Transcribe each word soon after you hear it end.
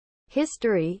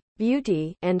History,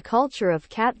 beauty, and culture of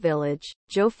Cat Village,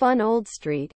 Jiufen Old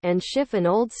Street, and Shifen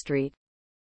Old Street.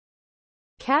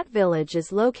 Cat Village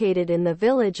is located in the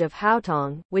village of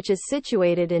Haotong, which is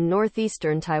situated in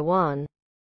northeastern Taiwan.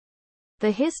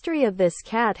 The history of this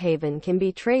cat haven can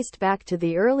be traced back to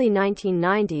the early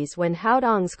 1990s when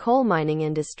Haotong's coal mining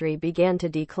industry began to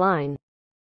decline.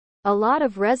 A lot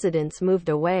of residents moved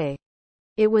away.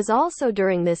 It was also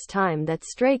during this time that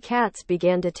stray cats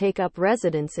began to take up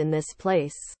residence in this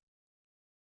place.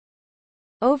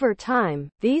 Over time,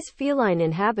 these feline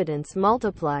inhabitants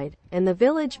multiplied, and the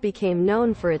village became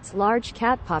known for its large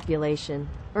cat population,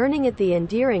 earning it the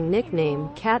endearing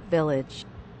nickname Cat Village.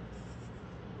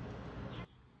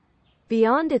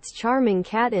 Beyond its charming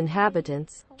cat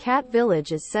inhabitants, Cat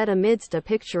Village is set amidst a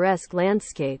picturesque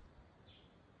landscape.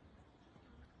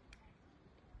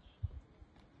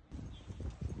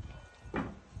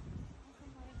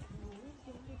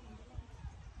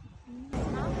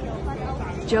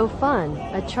 Jiufen,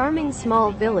 a charming small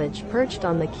village perched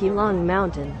on the Keelung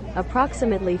Mountain,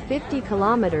 approximately 50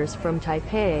 kilometers from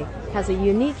Taipei, has a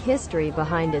unique history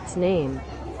behind its name.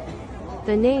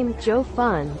 The name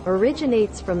Jiufen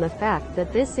originates from the fact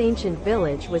that this ancient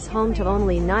village was home to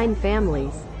only 9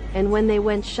 families, and when they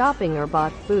went shopping or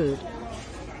bought food,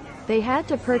 they had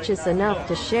to purchase enough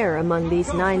to share among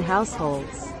these 9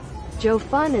 households.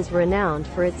 Jiufen is renowned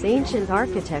for its ancient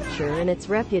architecture and its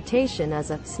reputation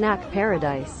as a snack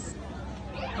paradise.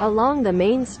 Along the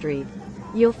main street,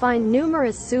 you'll find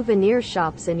numerous souvenir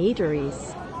shops and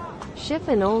eateries.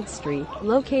 Shifen Old Street,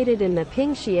 located in the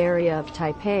Pingxi area of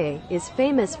Taipei, is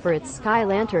famous for its sky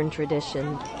lantern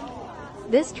tradition.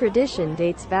 This tradition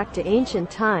dates back to ancient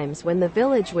times when the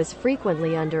village was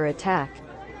frequently under attack,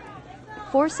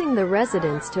 forcing the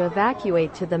residents to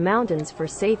evacuate to the mountains for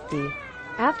safety.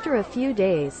 After a few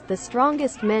days, the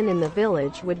strongest men in the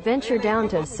village would venture down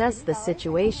to assess the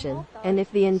situation, and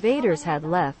if the invaders had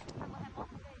left,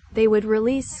 they would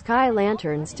release sky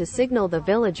lanterns to signal the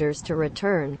villagers to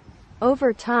return.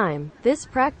 Over time, this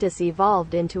practice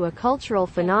evolved into a cultural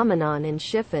phenomenon in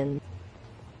Shifen.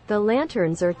 The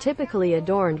lanterns are typically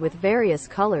adorned with various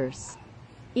colors,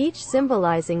 each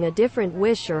symbolizing a different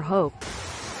wish or hope.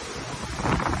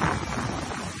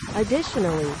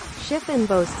 Additionally, Shifen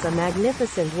boasts a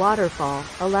magnificent waterfall,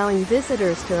 allowing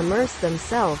visitors to immerse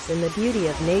themselves in the beauty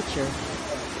of nature.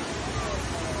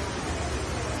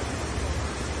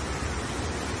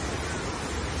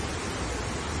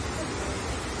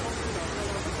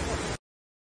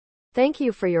 Thank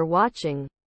you for your watching.